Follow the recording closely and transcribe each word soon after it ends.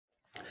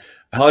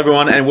Hello,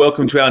 everyone, and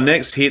welcome to our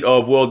next hit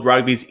of World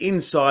Rugby's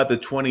Inside the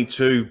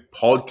 22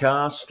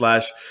 podcast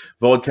slash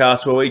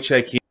vodcast, where we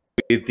check in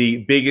with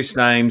the biggest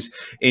names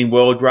in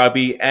World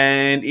Rugby.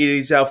 And it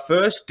is our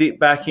first dip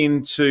back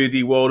into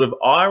the world of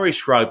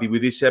Irish rugby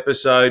with this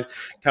episode.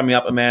 Coming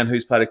up, a man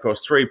who's played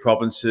across 3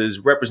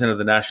 provinces, represented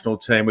the national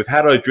team. We've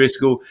had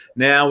O'Driscoll.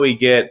 Now we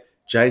get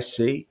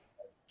JC,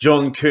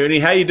 John Cooney.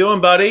 How you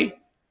doing, buddy?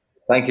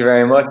 Thank you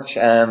very much.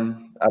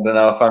 I don't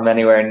know if I'm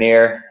anywhere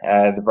near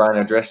the Brian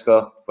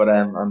O'Driscoll, but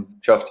I'm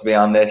chuffed to be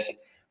on this.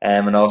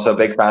 And also a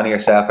big fan of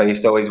yourself. I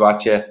used to always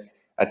watch you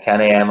at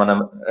 10 a.m.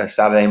 on a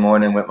Saturday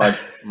morning with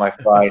my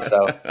fry.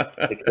 So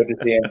it's good to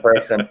see you in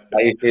person.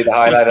 I used to be the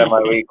highlight of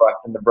my week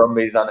watching the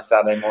Brumbies on a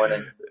Saturday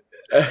morning.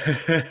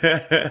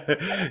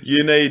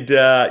 You need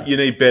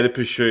better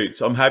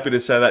pursuits. I'm happy to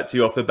say that to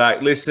you off the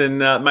back. Listen,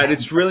 mate,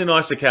 it's really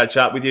nice to catch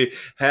up with you.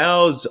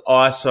 How's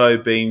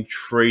ISO been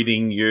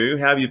treating you?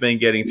 How have you been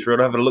getting through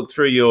it? I've had a look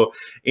through your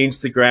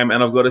Instagram,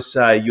 and I've got to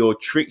say, your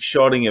trick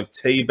shotting of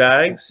tea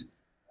bags,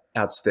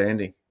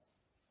 outstanding.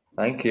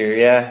 Thank you.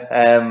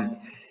 Yeah.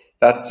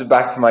 That's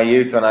back to my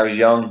youth when I was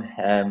young.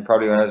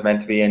 Probably when I was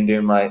meant to be in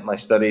doing my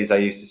studies, I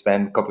used to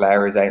spend a couple of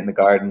hours out in the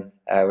garden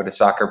with a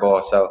soccer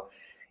ball. So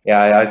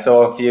yeah, I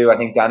saw a few. I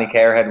think Danny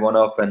Kerr had one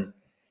up, and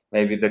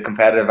maybe the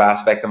competitive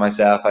aspect of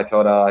myself, I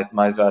thought, I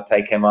might as well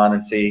take him on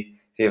and see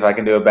if I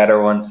can do a better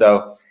one.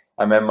 So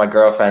I remember my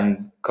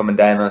girlfriend coming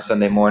down on a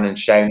Sunday morning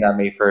shouting at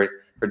me for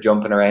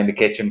jumping around the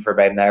kitchen for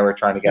about an hour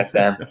trying to get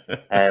them.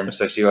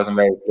 So she wasn't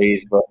very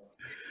pleased. But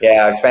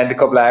yeah, I spent a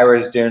couple of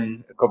hours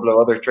doing a couple of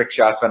other trick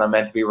shots when I'm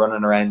meant to be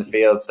running around the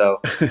field.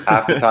 So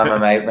half the time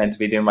I'm out meant to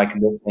be doing my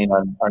conditioning,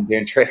 I'm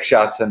doing trick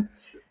shots.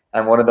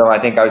 And one of them, I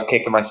think I was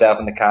kicking myself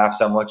in the calf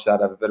so much that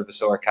I have a bit of a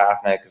sore calf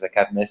now because I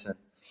kept missing.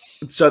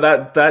 So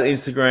that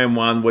Instagram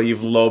one where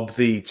you've lobbed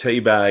the tea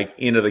bag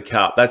into the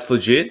cup, that's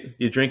legit?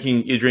 You're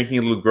drinking a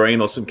little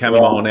green or some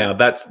chamomile now.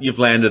 You've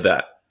landed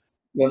that.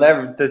 You'll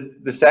never.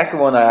 The second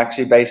one, I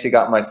actually basically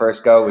got my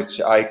first go,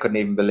 which I couldn't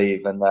even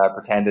believe, and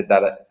pretended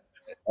that it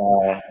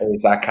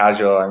was that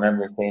casual. I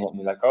remember seeing it and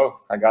be like, "Oh,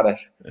 I got it."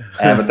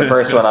 But the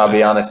first one, I'll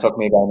be honest, took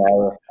me about an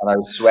hour, and I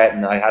was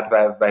sweating. I had to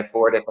have about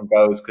 4 different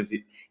goes because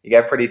you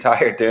get pretty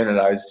tired doing it.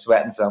 I was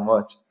sweating so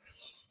much.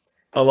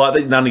 I like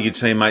that none of your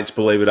teammates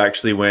believe it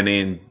actually went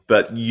in,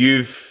 but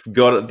you've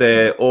got it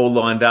there all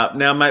lined up.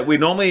 Now, mate, we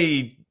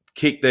normally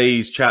kick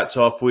these chats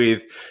off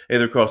with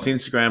either across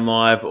Instagram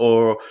Live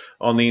or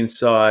on the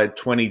Inside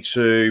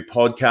 22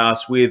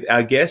 podcast with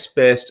our guest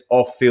best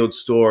off-field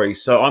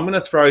stories. So I'm going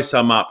to throw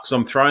some up because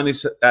I'm throwing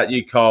this at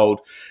you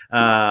cold.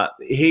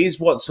 Here's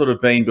what's sort of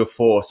been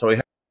before. So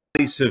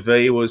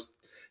Sevilla was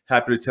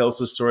happy to tell us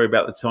a story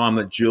about the time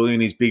that Julian,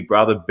 his big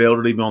brother,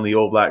 belted him on the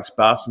All Blacks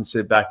bus and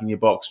said, "Back in your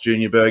box,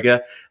 Junior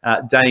Burger."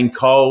 Dane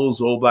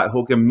Coles, All Black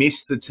hooker,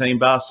 missed the team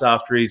bus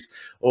after his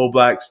All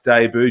Blacks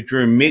debut.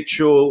 Drew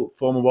Mitchell,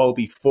 former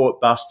Wallaby,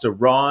 fought Buster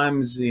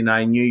Rhymes in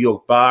a New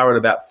York bar at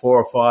about 4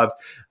 or 5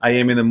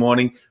 a.m. in the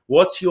morning.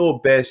 What's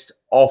your best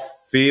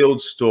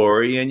off-field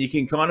story? And you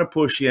can kind of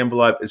push the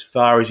envelope as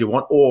far as you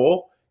want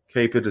or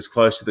keep it as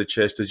close to the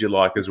chest as you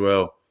like as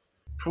well.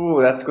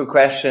 Ooh, that's a good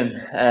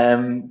question.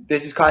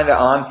 This is kind of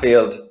on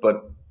field,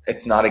 but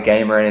it's not a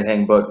game or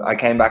anything. But I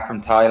came back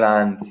from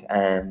Thailand,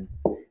 and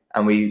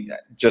we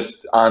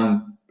just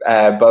on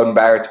Beauden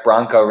Barrett's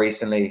Bronco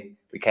recently.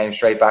 We came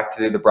straight back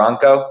to do the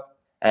Bronco,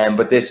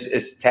 but this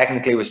is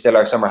technically was still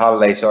our summer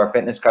holiday. So our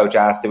fitness coach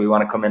asked, "Do we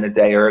want to come in a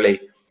day early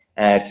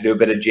to do a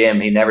bit of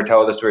gym?" He never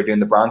told us we were doing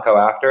the Bronco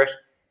after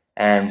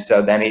it,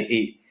 so then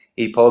he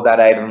pulled that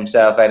out of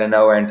himself out of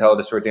nowhere and told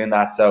us we're doing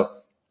that. So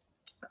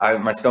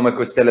my stomach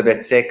was still a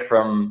bit sick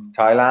from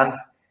Thailand,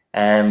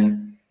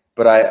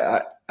 but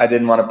I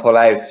didn't want to pull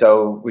out.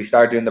 So we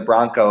started doing the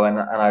Bronco, and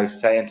I was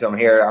saying to him,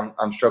 "Here,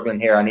 I'm struggling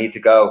here. I need to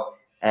go."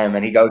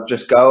 And he goes,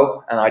 "Just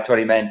go." And I thought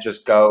he meant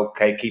just go.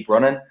 Okay, keep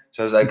running.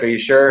 So I was like, "Are you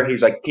sure?"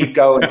 He's like, "Keep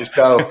going, just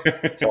go."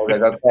 So I was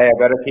like, "Okay, I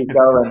better keep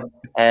going."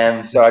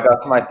 So I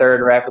got to my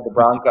 3rd rep of the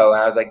Bronco,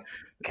 and I was like,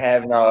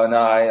 "Kev, no,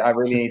 I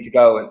really need to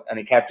go." And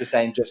he kept just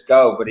saying, "Just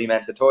go," but he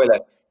meant the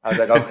toilet. I was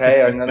like,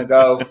 "Okay, I'm going to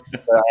go."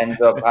 So I ended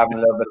up having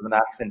a little bit of an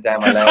accent down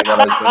my leg while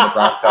I was doing the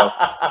Bronco.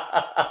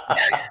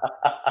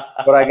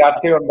 But I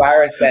got too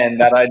embarrassed then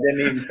that I didn't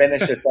even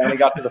finish it. So I only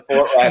got to the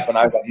 4th rep, and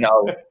I was like,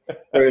 "No,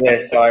 screw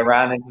this." So I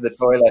ran into the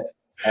toilet.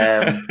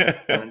 And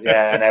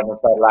everyone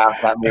started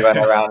laughing at me when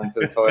I ran into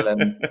the toilet,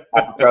 and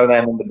I had to throw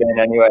them in the bin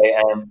anyway.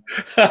 And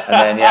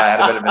then, I had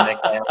a bit of a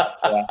nickname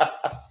after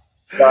that.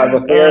 So I'm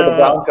a fear of the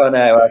Bronco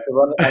now. I'm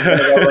going to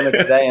go run it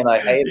today, and I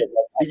hate it.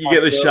 You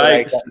get the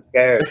shakes. I'm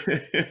scared.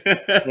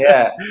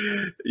 Yeah.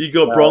 You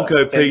got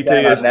Bronco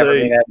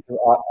PTSD.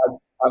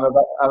 I'm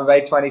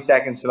about 20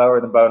 seconds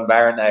slower than Beauden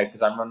Barrett now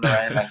because I'm running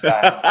around like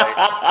that.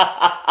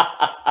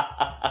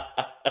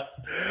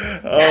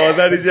 Oh,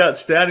 that is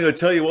outstanding. I'll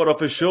tell you what,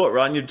 off a short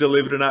run, you've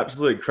delivered an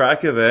absolute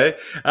cracker there.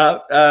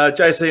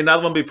 JC,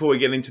 another one before we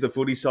get into the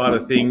footy side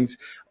of things.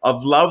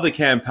 I've loved the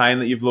campaign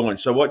that you've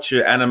launched. So watch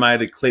your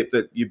animated clip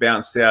that you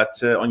bounced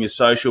out on your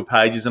social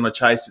pages, and I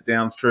chased it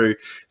down through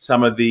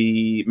some of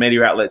the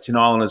media outlets in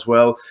Ireland as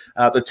well.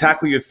 The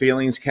Tackle Your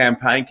Feelings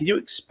campaign. Can you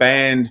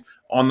expand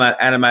on that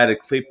animated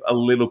clip a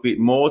little bit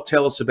more?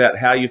 Tell us about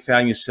how you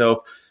found yourself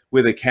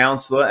with a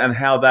counsellor and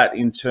how that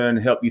in turn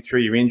helped you through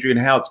your injury and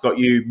how it's got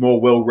you more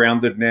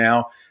well-rounded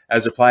now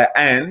as a player.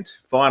 And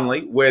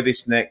finally, where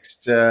this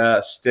next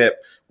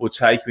step will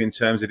take you in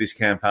terms of this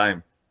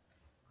campaign.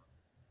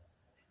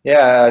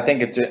 Yeah, I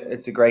think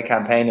it's a great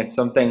campaign. It's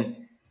something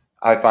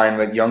I find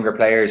with younger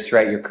players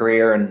throughout your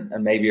career, and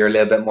maybe you're a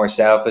little bit more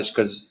selfish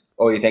because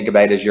all you think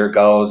about is your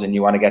goals and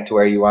you want to get to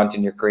where you want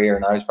in your career.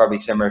 And I was probably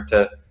similar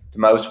to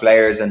most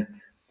players. And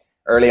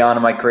early on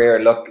in my career,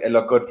 it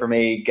looked good for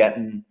me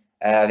getting,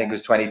 I think it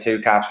was 22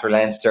 caps for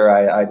Leinster.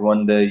 I'd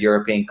won the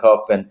European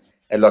Cup, and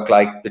it looked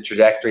like the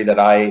trajectory that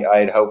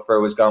I'd hoped for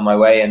was going my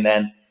way. And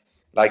then,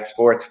 like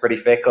sports, pretty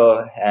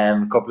fickle.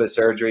 A couple of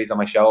surgeries on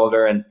my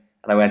shoulder, and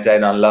I went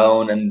out on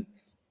loan. And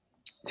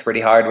it's pretty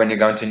hard when you're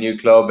going to a new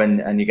club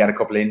and you get a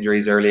couple of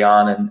injuries early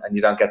on, and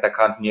you don't get that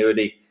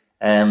continuity.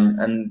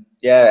 And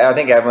yeah, I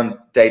think everyone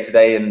day to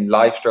day in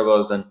life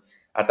struggles. And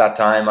at that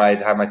time,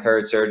 I'd had my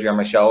third surgery on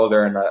my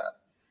shoulder, and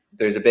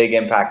there's a big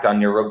impact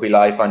on your rugby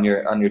life, on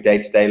your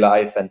day-to-day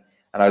life, and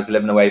I was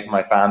living away from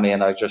my family,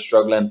 and I was just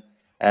struggling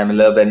a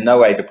little bit, in no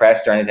way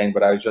depressed or anything,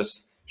 but I was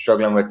just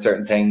struggling with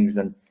certain things,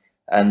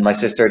 and my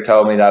sister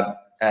told me that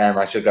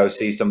I should go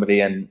see somebody,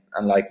 and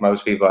like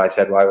most people, I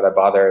said, why would I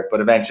bother? But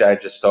eventually I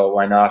just thought,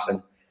 why not?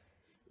 And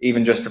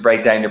even just to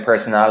break down your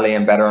personality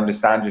and better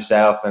understand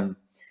yourself and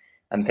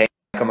think,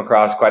 come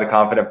across quite a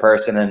confident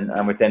person,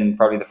 and within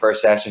probably the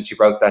first session she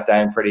broke that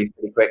down pretty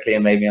quickly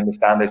and made me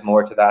understand there's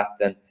more to that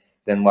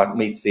than what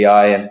meets the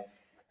eye,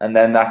 and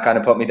then that kind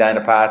of put me down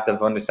a path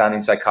of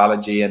understanding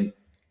psychology and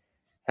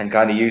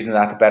kind of using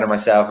that to better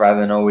myself rather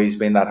than always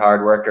being that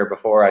hard worker.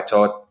 Before, I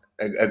thought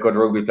a good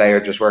rugby player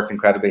just worked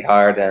incredibly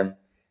hard, and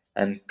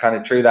kind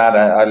of through that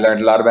I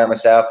learned a lot about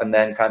myself, and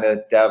then kind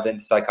of delved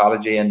into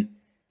psychology and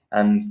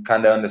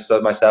kind of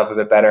understood myself a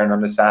bit better and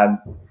understand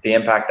the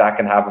impact that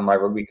can have on my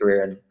rugby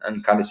career.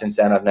 And kind of since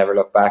then, I've never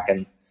looked back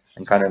and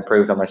kind of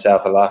improved on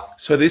myself a lot.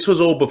 So this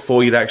was all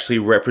before you'd actually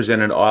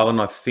represented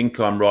Ireland, I think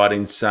I'm right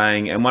in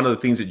saying. And one of the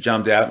things that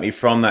jumped out at me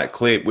from that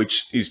clip,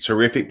 which is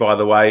terrific, by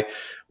the way,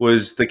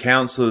 was the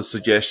counsellor's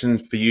suggestion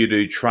for you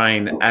to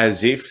train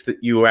as if that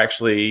you were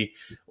actually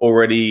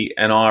already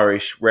an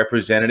Irish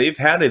representative.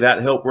 How did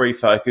that help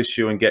refocus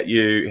you and get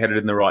you headed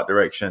in the right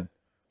direction?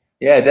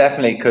 Yeah,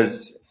 definitely,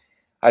 because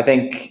I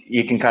think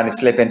you can kind of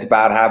slip into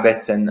bad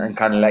habits and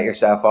kind of let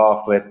yourself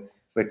off with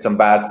some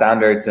bad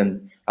standards,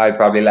 and I'd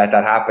probably let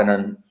that happen.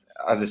 And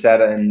as I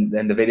said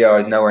in the video, I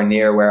was nowhere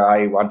near where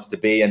I wanted to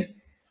be, and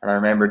I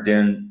remember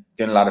doing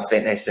a lot of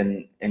fitness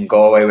in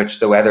Galway, which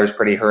the weather was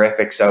pretty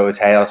horrific, so it was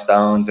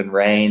hailstones and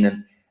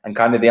rain, and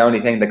kind of the only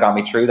thing that got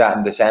me through that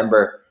in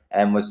December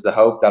was the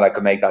hope that I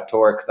could make that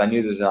tour, because I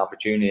knew there was an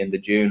opportunity in the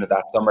June of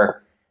that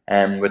summer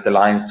with the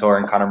Lions tour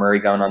and Conor Murray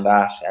going on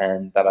that,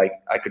 and that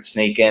I could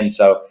sneak in.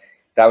 So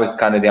that was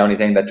kind of the only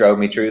thing that drove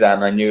me through that.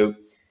 And I knew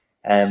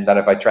that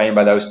if I trained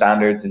by those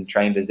standards and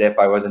trained as if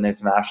I was an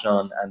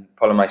international and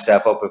pulling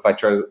myself up if I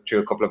threw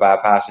a couple of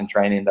bad passes in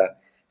training,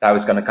 that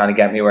was going to kind of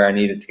get me where I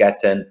needed to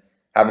get to. And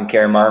having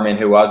Kieran Marmion,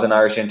 who was an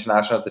Irish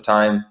international at the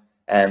time,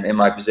 in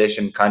my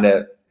position, kind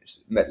of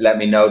let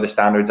me know the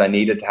standards I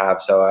needed to have.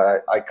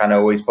 So I kind of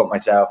always put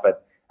myself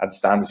at the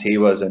standards he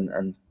was,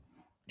 and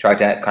tried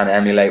to kind of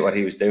emulate what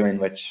he was doing,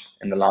 which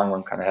in the long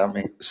run kind of helped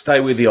me. Stay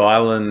with the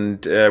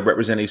Ireland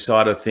representative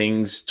side of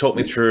things. Talk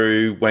me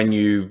through when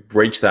you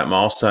reached that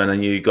milestone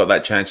and you got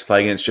that chance to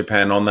play against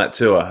Japan on that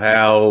tour.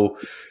 How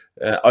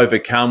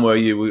overcome were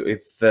you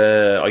with,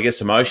 I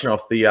guess, emotion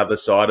off the other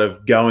side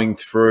of going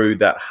through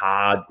that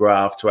hard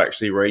graft to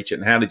actually reach it?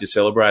 And how did you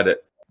celebrate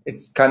it? It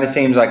kind of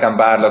seems like I'm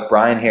bad luck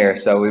Brian here.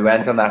 So we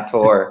went on that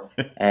tour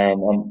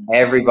and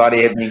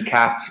everybody had been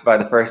capped by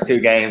the first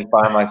two games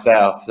by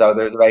myself. So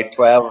there's about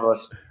 12 of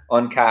us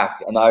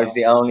uncapped, and I was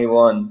the only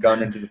one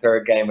going into the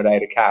third game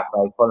without a cap. I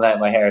was pulling out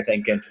my hair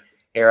thinking,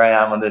 here I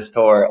am on this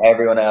tour,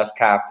 everyone else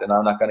capped, and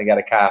I'm not going to get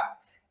a cap.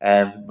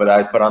 But I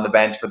was put on the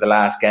bench for the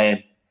last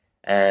game.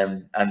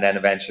 And then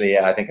eventually,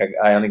 I think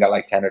I only got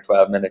like 10 or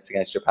 12 minutes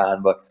against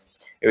Japan. But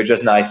it was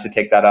just nice to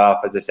tick that off.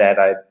 As I said,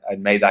 I'd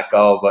made that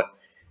goal, but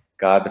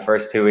God, the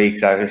first 2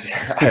 weeks I was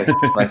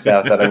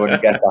myself that I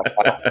wouldn't get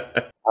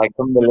that. I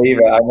couldn't believe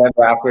it. I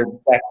remember after the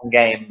second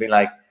game being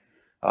like,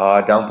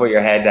 oh, don't put your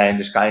head down,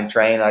 just kind of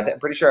train. I'm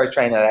pretty sure I was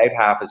training at out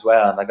half as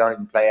well, and I don't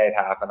even play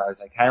out half. And I was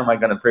like, how am I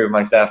going to prove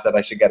myself that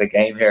I should get a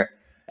game here?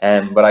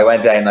 But I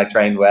went down and I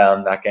trained well,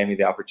 and that gave me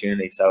the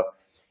opportunity. So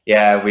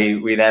yeah,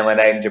 we then went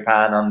out in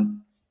Japan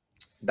on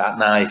that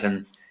night,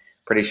 and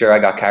pretty sure I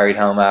got carried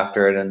home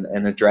after it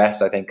in a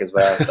dress, I think, as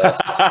well. So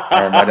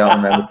I don't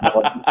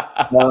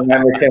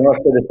remember too much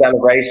of the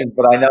celebrations,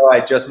 but I know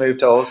I just moved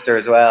to Ulster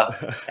as well,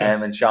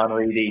 and Sean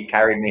Reedy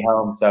carried me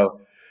home.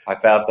 So I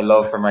felt the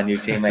love for my new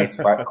teammates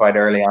quite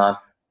early on.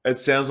 It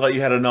sounds like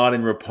you had a night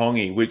in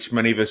Roppongi, which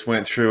many of us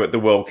went through at the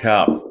World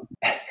Cup.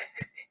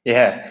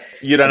 Yeah,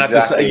 You don't have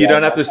to say. You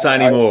don't have to say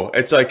anymore.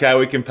 It's okay.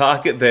 We can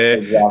park it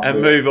there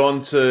and move on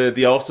to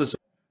the Ulster.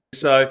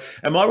 So,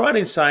 am I right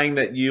in saying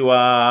that you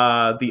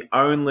are the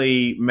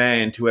only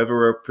man to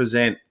ever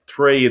represent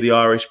 3 of the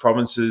Irish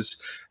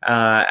provinces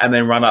and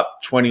then run up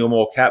 20 or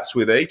more caps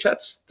with each?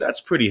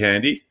 That's pretty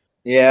handy.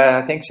 Yeah,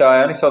 I think so.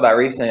 I only saw that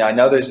recently. I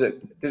know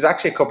there's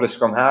actually a couple of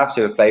scrum halves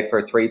who have played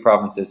for 3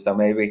 provinces, so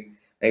maybe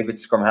it's a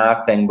scrum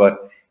half thing. But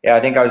yeah, I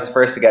think I was the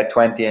first to get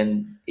 20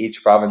 in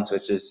each province,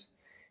 which is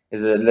a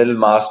little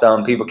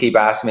milestone. People keep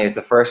asking me. It's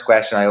the first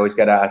question I always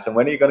get asked. And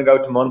when are you going to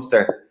go to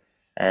Munster?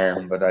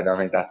 But I don't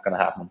think that's going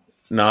to happen.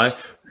 No.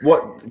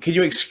 What can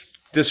you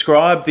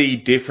describe the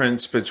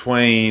difference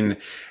between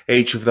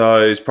each of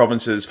those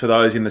provinces for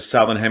those in the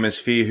Southern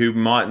Hemisphere who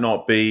might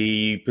not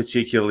be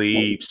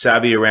particularly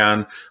savvy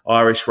around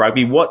Irish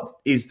rugby? What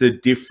is the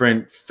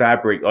different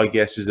fabric, I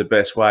guess, is the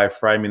best way of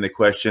framing the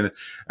question,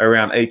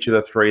 around each of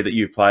the 3 that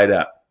you've played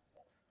at?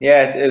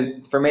 Yeah,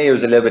 for me, it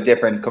was a little bit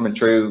different coming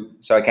through.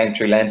 So I came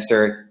through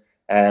Leinster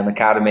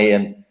Academy,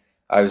 and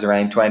I was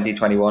around 20,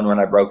 21 when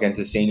I broke into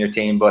the senior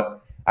team.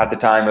 But at the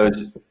time,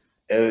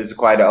 it was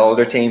quite an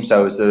older team. So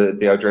it was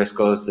the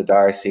O'Driscolls, the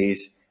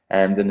Darcys,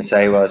 and the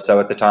Nasewas. So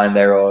at the time,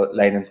 they were all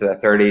late into their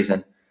 30s.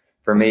 And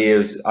for me, it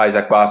was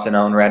Isaac Boss and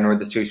Owen Redden were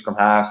the 2 scrum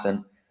halves.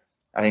 And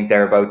I think they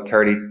were about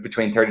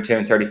between 32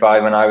 and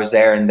 35 when I was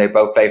there, and they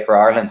both played for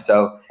Ireland.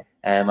 So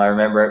I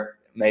remember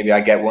maybe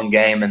I'd get one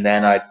game and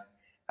then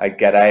I'd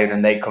get out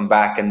and they'd come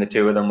back, and the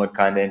 2 of them would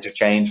kind of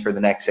interchange for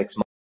the next 6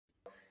 months.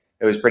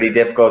 It was pretty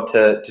difficult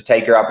to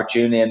take your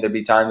opportunity, and there'd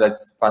be times I'd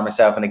find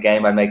myself in a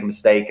game, I'd make a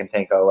mistake and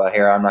think, oh, well,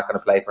 here, I'm not going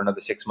to play for another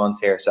 6 months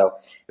here. So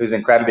it was an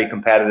incredibly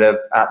competitive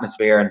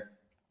atmosphere, and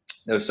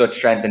there was such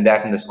strength and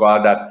depth in the squad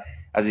that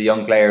as a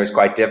young player, it was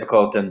quite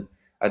difficult. And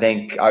I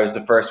think I was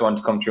the first one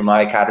to come through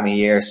my academy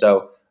year,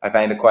 so I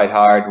found it quite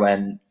hard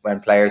when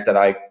players that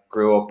I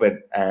grew up with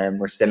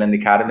were still in the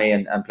academy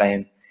and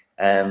playing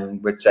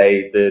with,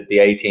 say, the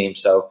A team.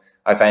 So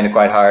I found it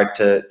quite hard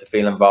to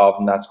feel involved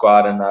in that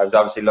squad, and I was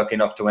obviously lucky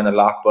enough to win a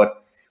lot.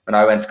 But when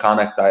I went to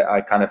Connacht,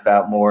 I kind of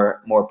felt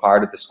more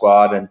part of the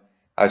squad, and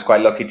I was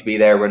quite lucky to be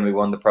there when we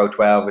won the Pro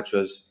 12, which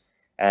was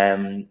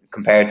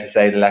compared to,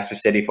 say, the Leicester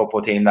City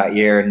football team that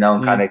year, and no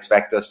one kind of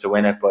expected us to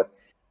win it. But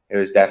it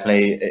was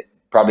definitely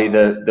probably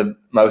the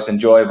most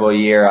enjoyable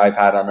year I've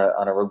had on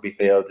a rugby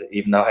field,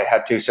 even though I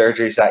had 2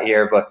 surgeries that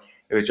year. But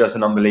it was just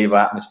an unbelievable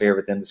atmosphere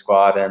within the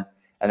squad. And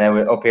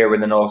then up here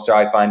with the Ulster,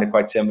 I find it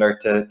quite similar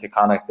to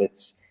Connacht.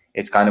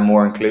 It's kind of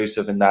more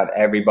inclusive in that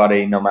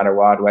everybody, no matter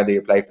what, whether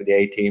you play for the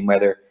A team,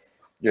 whether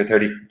you're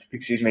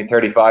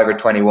 35 or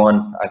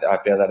 21, I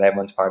feel that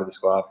everyone's part of the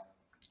squad.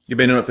 You've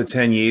been in it for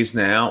 10 years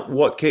now.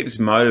 What keeps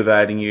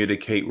motivating you to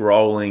keep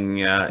rolling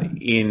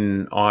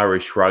in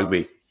Irish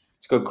rugby?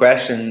 It's a good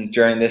question.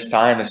 During this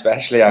time,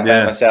 especially, I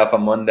found myself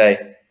on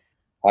Monday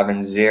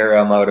having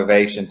zero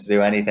motivation to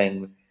do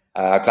anything.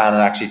 I plan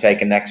on actually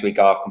taking next week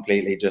off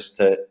completely just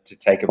to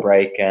take a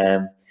break.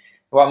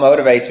 What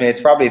motivates me,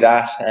 it's probably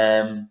that.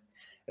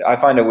 I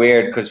find it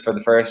weird because for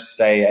the first,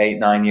 say,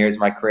 8-9 years of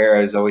my career,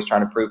 I was always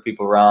trying to prove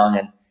people wrong,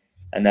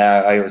 and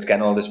now I was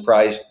getting all this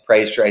praise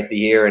throughout the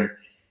year, and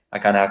I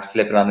kind of have to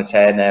flip it on its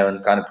head now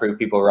and kind of prove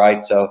people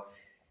right. So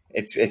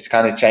it's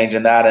kind of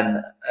changing that.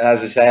 And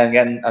as I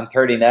say, I'm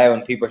 30 now,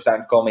 and people are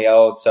starting to call me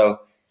old.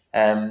 So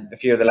a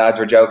few of the lads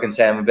were joking,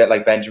 saying I'm a bit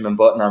like Benjamin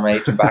Button. I'm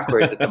aging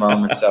backwards at the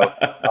moment. So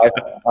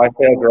I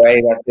feel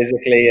great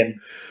physically, and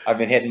I've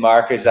been hitting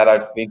markers that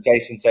I've been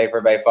chasing, say, for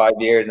about 5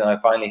 years, and I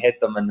finally hit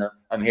them, and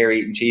I'm here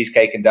eating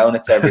cheesecake and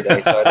donuts every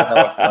day. So I don't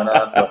know what's going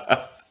on,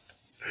 but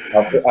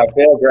I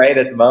feel great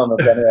at the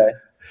moment anyway.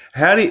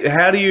 How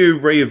do you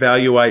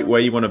reevaluate where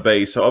you want to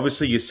be? So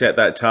obviously you set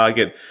that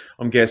target,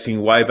 I'm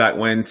guessing, way back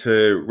when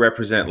to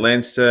represent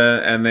Leinster,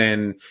 and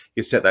then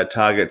you set that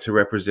target to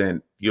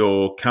represent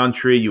your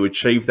country. You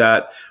achieve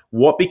that.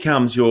 What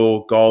becomes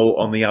your goal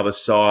on the other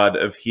side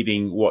of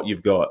hitting what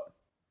you've got?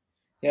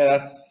 Yeah,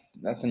 that's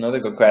another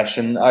good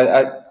question.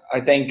 I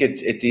think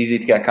it's easy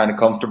to get kind of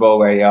comfortable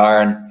where you are,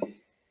 and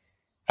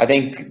I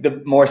think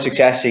the more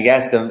success you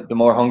get, the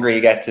more hungry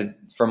you get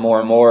for more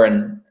and more,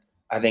 and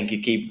I think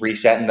you keep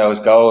resetting those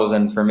goals.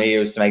 And for me, it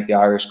was to make the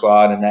Irish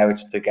squad, and now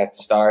it's to get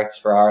starts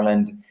for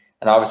Ireland.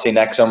 And obviously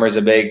next summer is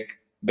a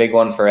big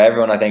one for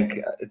everyone. I think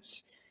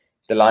it's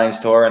the Lions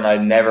tour, and I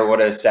never would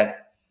have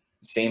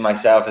seen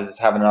myself as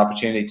having an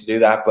opportunity to do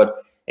that. But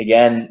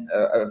again,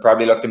 I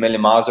probably looked a million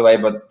miles away.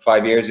 But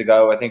 5 years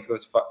ago, I think it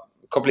was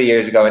a couple of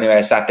years ago anyway,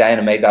 I sat down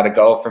and made that a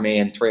goal for me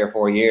in 3 or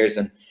 4 years.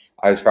 And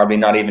I was probably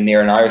not even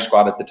near an Irish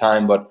squad at the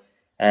time. But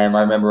I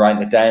remember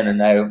writing it down, and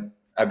now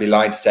I'd be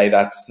lying to say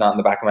that's not in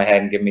the back of my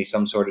head and giving me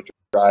some sort of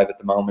drive at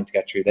the moment to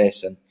get through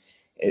this. And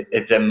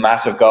it's a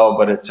massive goal,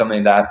 but it's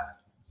something that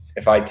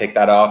if I tick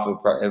that off, it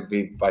would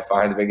be by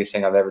far the biggest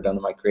thing I've ever done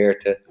in my career.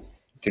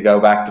 To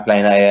go back to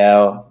playing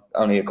AL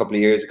only a couple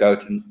of years ago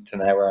to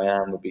now where I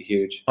am would be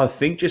huge. I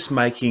think just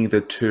making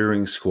the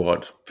touring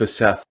squad for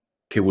South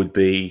Africa would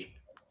be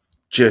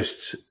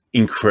just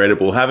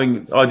incredible.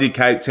 I did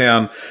Cape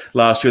Town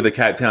last year, the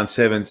Cape Town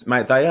Sevens.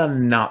 Mate, they are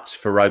nuts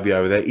for rugby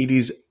over there. It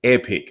is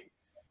epic.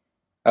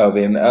 Oh,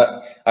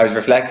 I was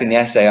reflecting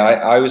yesterday.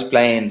 I was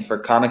playing for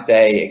Connacht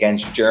Day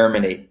against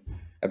Germany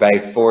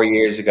about 4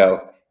 years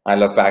ago. I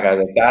look back, I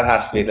was like, that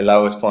has to be the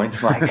lowest point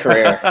of my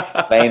career,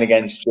 playing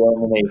against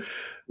Germany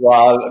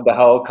while the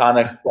whole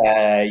Connacht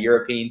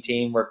European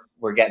team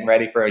were getting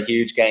ready for a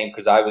huge game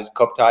because I was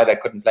cup tied. I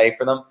couldn't play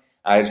for them.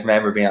 I just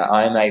remember being,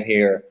 I'm out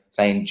here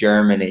playing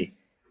Germany.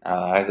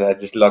 I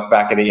just look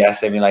back at it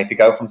yesterday, being like, to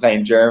go from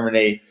playing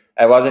Germany,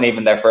 it wasn't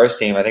even their first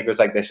team. I think it was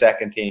like their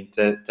second team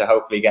to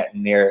hopefully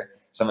getting near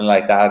something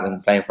like that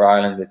and playing for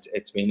Ireland.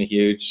 It's been a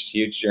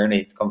huge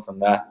journey to come from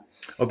that.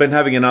 I've been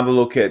having another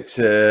look at,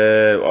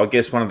 I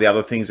guess one of the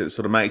other things that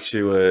sort of makes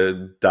you a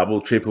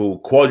double, triple,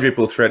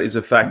 quadruple threat is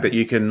the fact that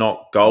you can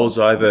knock goals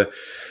over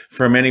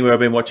from anywhere. I've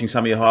been watching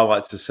some of your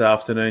highlights this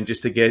afternoon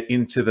just to get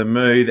into the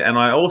mood. And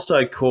I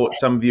also caught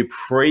some of your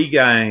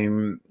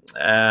pre-game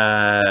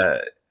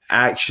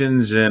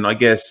actions and I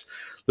guess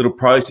little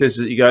processes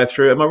that you go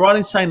through. Am I right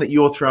in saying that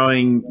you're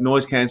throwing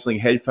noise-cancelling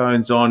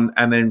headphones on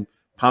and then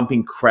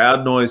pumping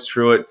crowd noise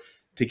through it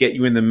to get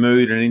you in the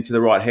mood and into the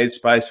right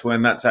headspace for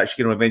when that's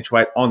actually going to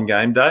eventuate on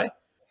game day?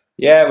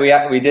 Yeah,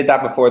 we did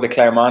that before the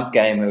Claremont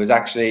game. It was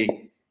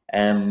actually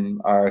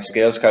our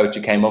skills coach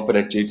who came up with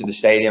it due to the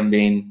stadium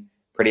being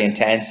pretty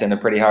intense and a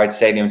pretty hard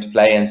stadium to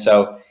play in.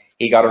 So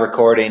he got a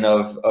recording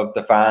of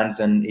the fans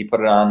and he put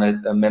it on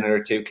a minute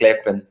or two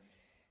clip. And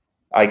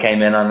I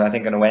came in on, I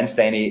think on a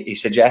Wednesday, and he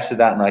suggested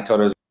that, and I thought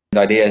it was a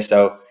good idea.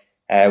 So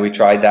we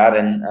tried that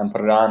and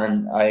put it on,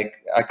 and I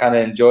kind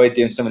of enjoyed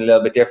doing something a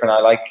little bit different. I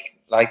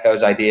like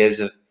those ideas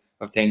of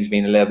things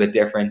being a little bit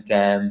different,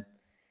 and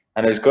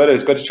it was good. It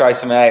was good to try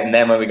something out. And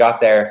then when we got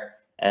there,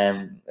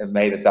 it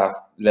made it that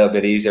little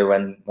bit easier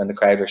when the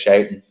crowd were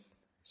shouting.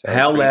 So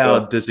how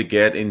loud does it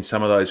get in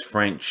some of those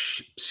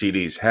French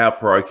cities? How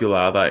parochial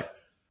are they?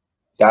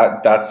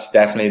 That's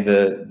definitely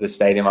the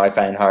stadium I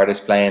found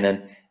hardest playing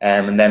in.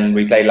 And then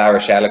we played La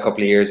Rochelle a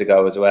couple of years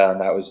ago as well,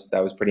 and that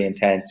was pretty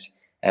intense.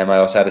 I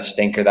also had a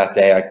stinker that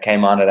day. I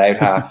came on at out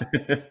half,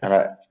 and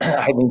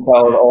I'd been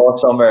told all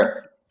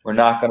summer, we're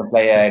not going to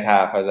play out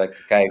half. I was like,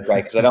 okay,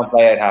 great, because I don't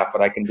play out half,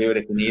 but I can do it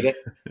if you need it.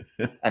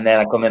 And then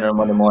I come in on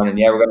Monday morning,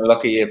 yeah, we're going to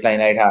look at you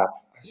playing out half.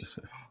 I was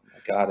like, oh my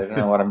God, I don't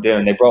know what I'm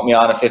doing. They brought me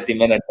on at 50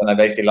 minutes, and I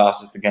basically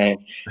lost us the game.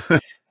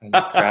 I was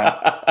like,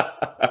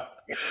 crap.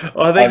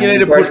 I think you need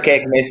to first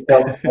kick, and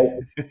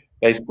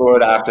they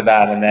scored after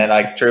that, and then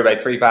I threw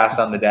about 3 passes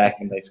on the deck,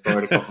 and they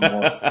scored a couple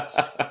more.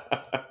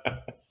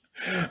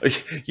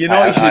 You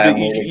know,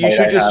 you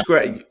should just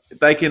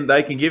they can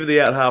give you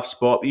the out half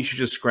spot. You should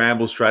just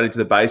scramble straight into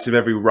the base of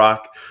every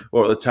ruck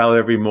or at the tail of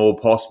every maul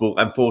possible,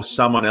 and force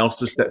someone else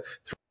to step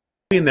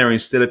in there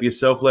instead of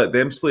yourself. Let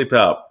them slip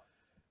up.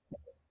 That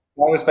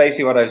was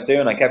basically what I was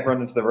doing. I kept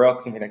running to the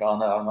rucks and be like, "Oh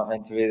no, I'm not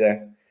meant to be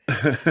there."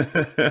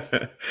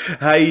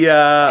 Hey,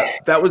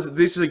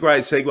 this is a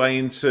great segue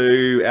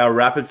into our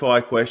rapid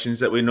fire questions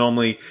that we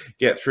normally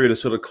get through to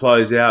sort of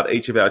close out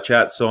each of our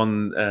chats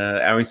on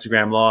our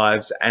Instagram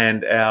lives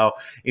and our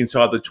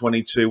Inside the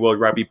 22 World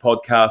Rugby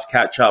podcast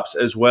catch ups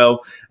as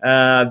well.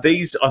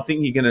 These, I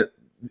think you're going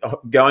to,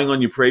 going on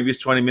your previous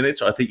 20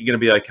 minutes, I think you're going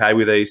to be okay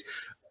with these.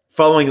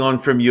 Following on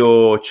from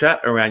your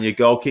chat around your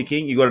goal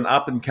kicking, you've got an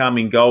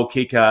up-and-coming goal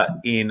kicker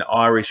in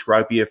Irish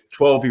rugby. If a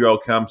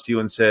 12-year-old comes to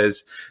you and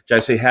says,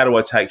 JC, how do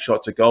I take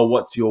shots at goal?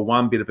 What's your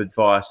one bit of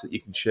advice that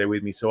you can share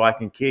with me so I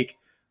can kick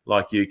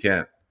like you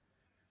can?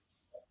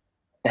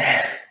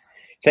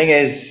 Thing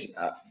is,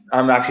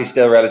 I'm actually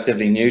still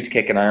relatively new to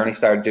kicking. I only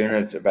started doing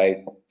it about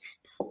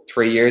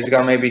 3 years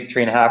ago, maybe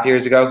 3.5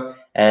 years ago.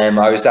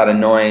 I was that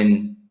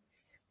annoying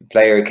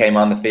player who came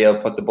on the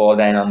field, put the ball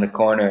down on the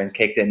corner and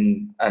kicked it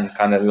and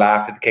kind of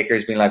laughed at the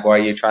kickers, being like, why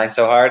are you trying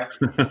so hard?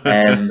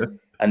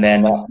 And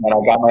then when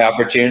I got my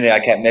opportunity, I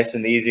kept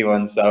missing the easy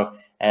ones. So,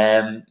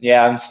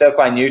 yeah, I'm still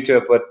quite new to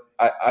it, but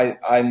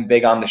I'm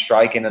big on the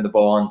striking of the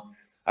ball. And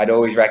I'd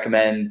always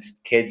recommend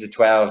kids at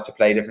 12 to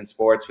play different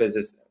sports, whether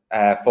it's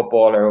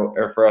football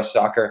or for us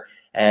soccer.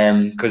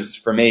 Because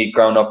for me,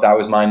 growing up, that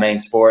was my main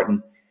sport.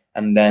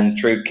 And then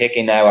through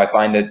kicking now, I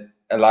find it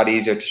a lot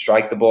easier to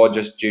strike the ball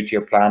just due to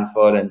your plan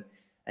foot and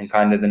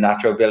kind of the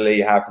natural ability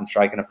you have from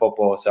striking a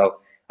football.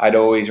 So I'd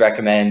always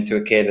recommend to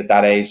a kid at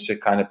that age to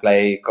kind of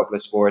play a couple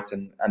of sports.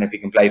 And if you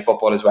can play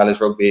football as well as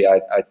rugby,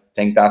 I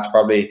think that's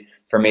probably,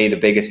 for me, the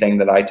biggest thing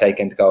that I take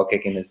into goal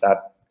kicking is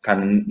that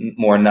kind of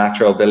more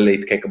natural ability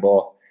to kick a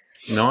ball.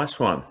 Nice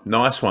one.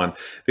 Nice one.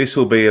 This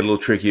will be a little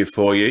trickier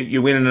for you.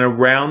 You win an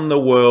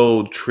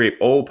around-the-world trip,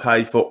 all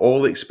paid for,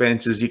 all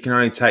expenses. You can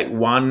only take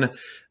one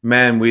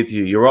man with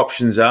you. Your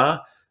options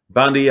are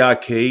Bundy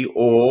Arkey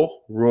or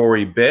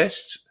Rory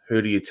Best.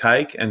 Who do you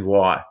take and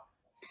why?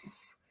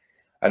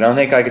 I don't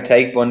think I could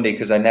take Bundy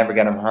because I never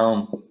get him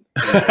home.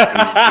 He's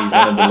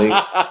one of the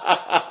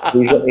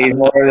loose. He's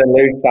more of the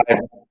loose type.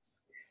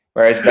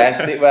 Whereas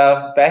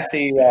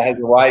Bestie has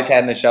a wise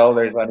head on his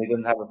shoulders when he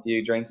doesn't have a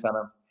few drinks on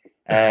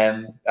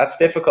him. That's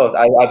difficult.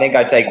 I think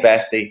I'd take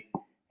Bestie,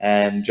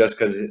 just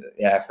because,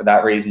 yeah, for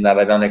that reason that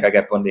I don't think I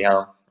get Bundy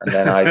home. and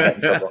then I'd get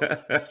in trouble.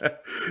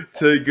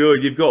 Too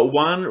good. You've got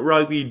one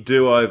rugby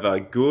do-over,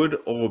 good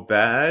or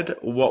bad.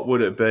 What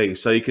would it be?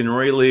 So you can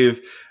relive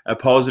a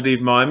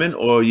positive moment,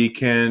 or you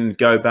can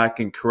go back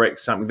and correct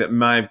something that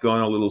may have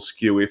gone a little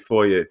skewy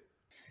for you.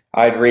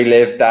 I'd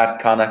relive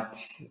that Connacht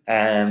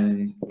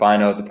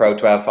final, the Pro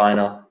 12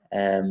 final.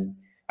 I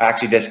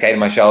actually dislocated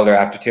my shoulder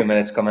after 2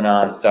 minutes coming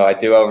on, so I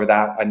do over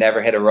that. I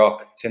never hit a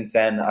ruck. Since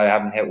then, I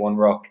haven't hit one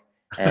ruck.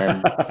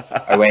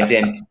 I went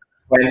in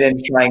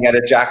to try and get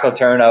a jackal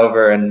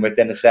turnover, and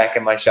within a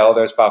second, my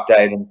shoulders popped out.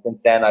 And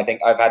since then, I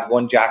think I've had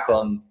one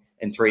jackal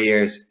in 3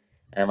 years.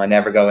 I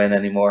never go in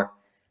anymore.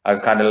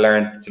 I've kind of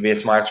learned to be a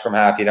smart scrum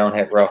half. You don't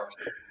hit rucks.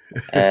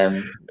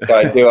 So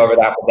I do over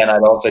that, but then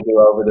I'd also do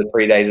over the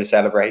 3 days of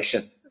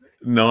celebration.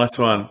 Nice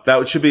one.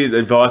 That should be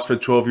advice for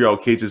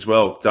 12-year-old kids as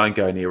well. Don't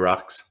go near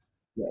rucks.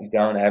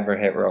 Don't ever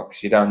hit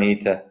rucks. You don't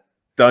need to.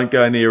 Don't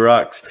go near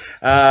rucks.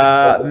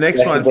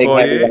 Next one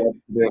for you.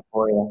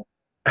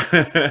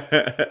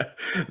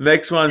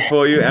 Next one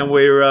for you, and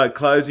we're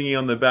closing you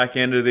on the back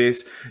end of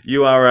this.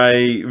 You are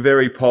a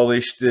very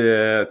polished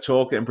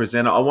talker and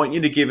presenter. I want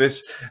you to give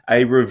us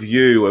a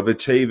review of a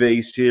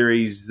TV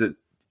series that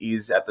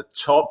is at the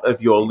top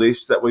of your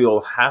list that we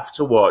all have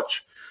to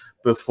watch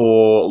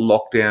before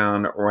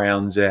lockdown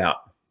rounds out.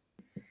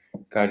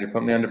 God, you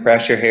put me under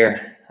pressure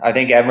here. I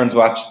think everyone's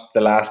watched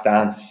The Last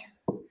Dance,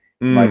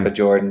 Michael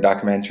Jordan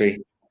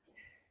documentary.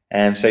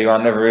 So you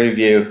want to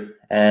review.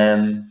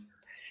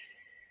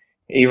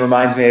 He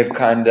reminds me of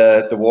kind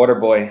of The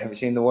Waterboy. Have you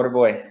seen The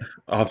Waterboy?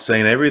 I've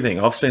seen everything.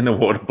 I've seen The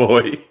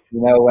Waterboy.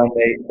 You know, when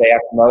they have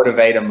to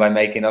motivate him by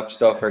making up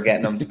stuff or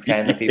getting them to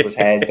pretend that people's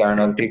heads are on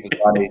other people's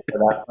bodies. So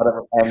that's what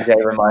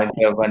MJ reminds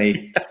me of when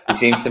he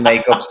seems to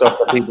make up stuff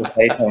that people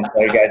say to him.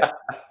 So he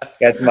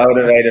gets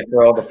motivated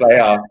for all the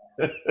playoffs.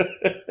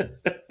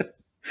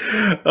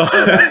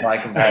 That's my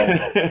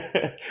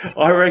comparison.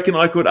 I reckon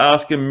I could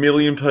ask 1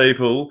 million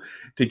people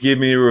to give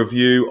me a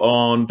review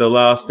on The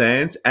Last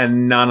Dance,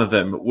 and none of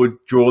them would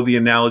draw the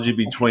analogy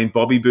between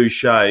Bobby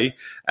Boucher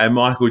and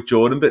Michael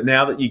Jordan. But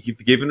now that you've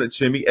given it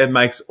to me, it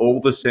makes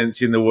all the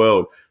sense in the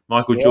world.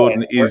 Michael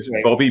Jordan is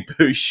Bobby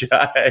Boucher.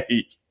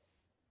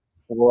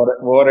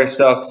 Water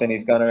sucks, and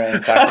he's gone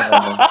around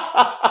tackling them.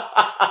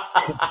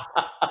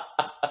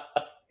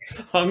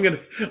 I'm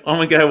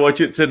gonna go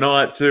watch it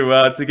tonight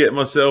to get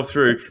myself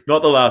through.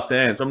 Not The Last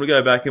Dance. I'm gonna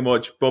go back and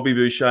watch Bobby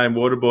Boucher and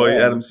Waterboy,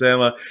 Adam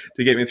Sandler,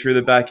 to get me through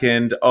the back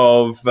end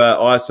of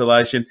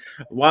isolation.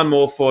 One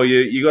more for you.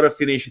 You got to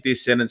finish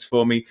this sentence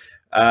for me.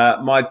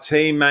 My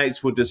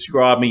teammates would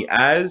describe me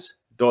as ...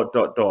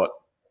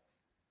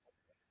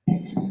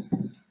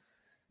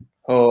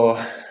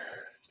 Oh,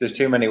 there's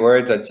too many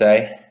words, I'd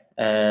say.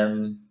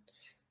 Ian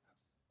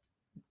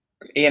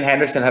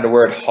Henderson had a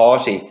word,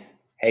 haughty.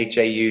 Haughty. I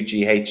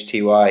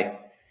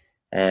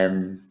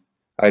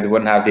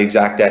wouldn't have the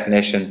exact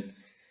definition,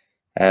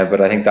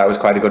 but I think that was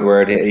quite a good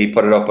word. He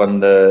put it up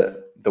on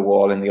the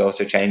wall in the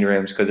Ulster change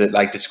rooms because it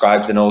like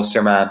describes an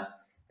Ulster man.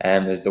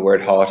 Is the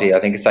word haughty. I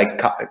think it's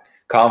like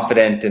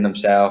confident in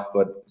himself,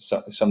 but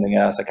something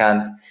else. I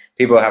can't.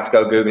 People have to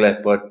go Google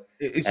it. But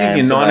is he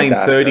a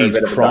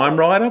 1930s crime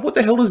writer? What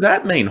the hell does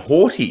that mean?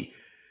 Haughty.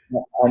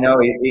 I know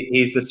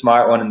he's the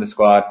smart one in the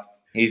squad.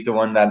 He's the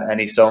one that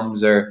any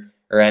sums or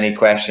any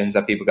questions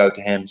that people go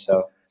to him.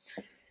 So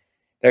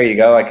there you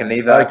go. I can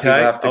leave that. Okay,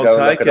 I'll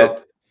take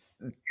it.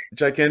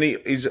 Jake Kenny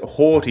is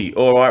haughty.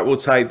 All right, we'll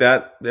take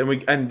that.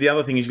 And the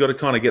other thing is, you've got to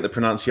kind of get the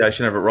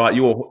pronunciation of it right.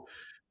 You're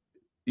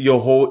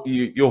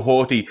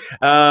haughty.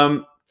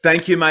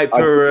 Thank you, mate,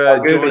 for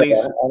joining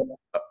us.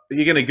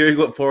 You're going to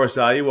Google it for us,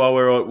 are you? While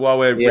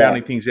we're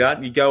rounding things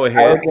out, you go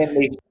ahead.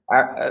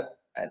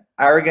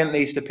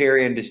 Arrogantly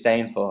superior and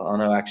disdainful. Oh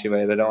no, actually,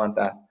 wait, I don't want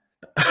that.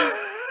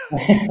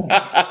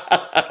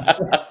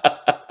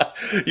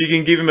 You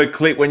can give him a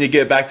clip when you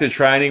get back to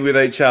training with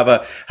each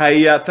other.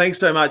 Hey, thanks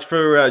so much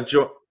for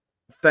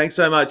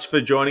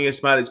joining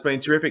us, mate. It's been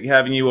terrific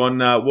having you on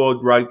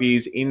World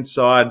Rugby's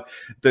Inside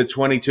the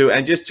 22.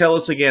 And just tell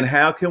us again,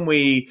 how can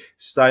we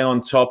stay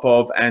on top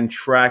of and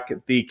track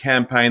the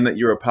campaign that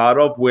you're a part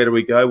of? Where do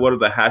we go? What are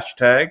the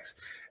hashtags?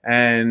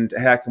 And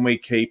how can we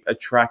keep a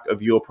track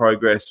of your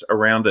progress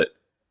around it?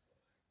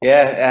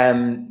 Yeah,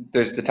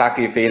 there's the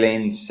Tackle Your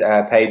Feelings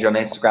page on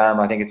Instagram.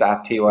 I think it's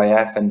at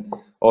TYF, and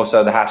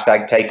also the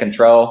hashtag Take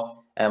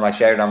Control. I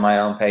shared it on my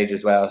own page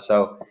as well.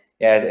 So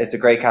yeah, it's a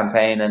great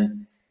campaign,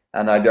 and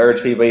I'd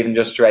urge people, even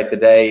just throughout the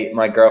day.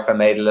 My girlfriend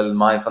made a little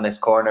mindfulness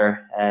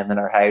corner in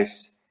our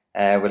house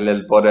with a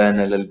little Buddha and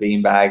a little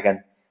beanbag,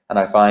 and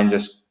I find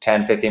just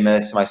 10-15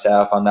 minutes to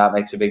myself on that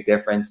makes a big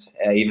difference.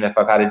 Even if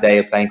I've had a day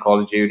of playing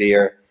Call of Duty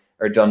or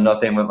done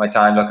nothing with my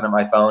time looking at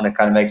my phone, it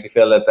kind of makes me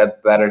feel a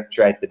bit better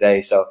throughout the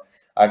day. So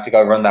I have to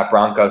go run that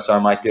Bronco, so I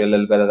might do a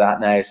little bit of that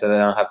now so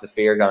that I don't have the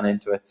fear going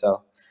into it.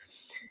 So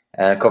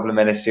a couple of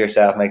minutes to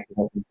yourself makes a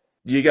difference.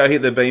 You go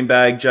hit the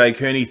beanbag, Jay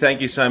Cooney.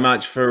 Thank you so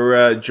much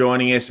for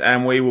joining us,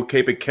 and we will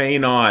keep a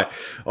keen eye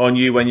on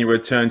you when you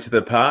return to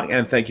the park.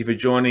 And thank you for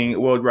joining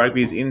World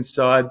Rugby's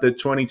Inside the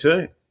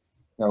 22.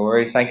 No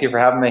worries. Thank you for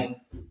having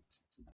me.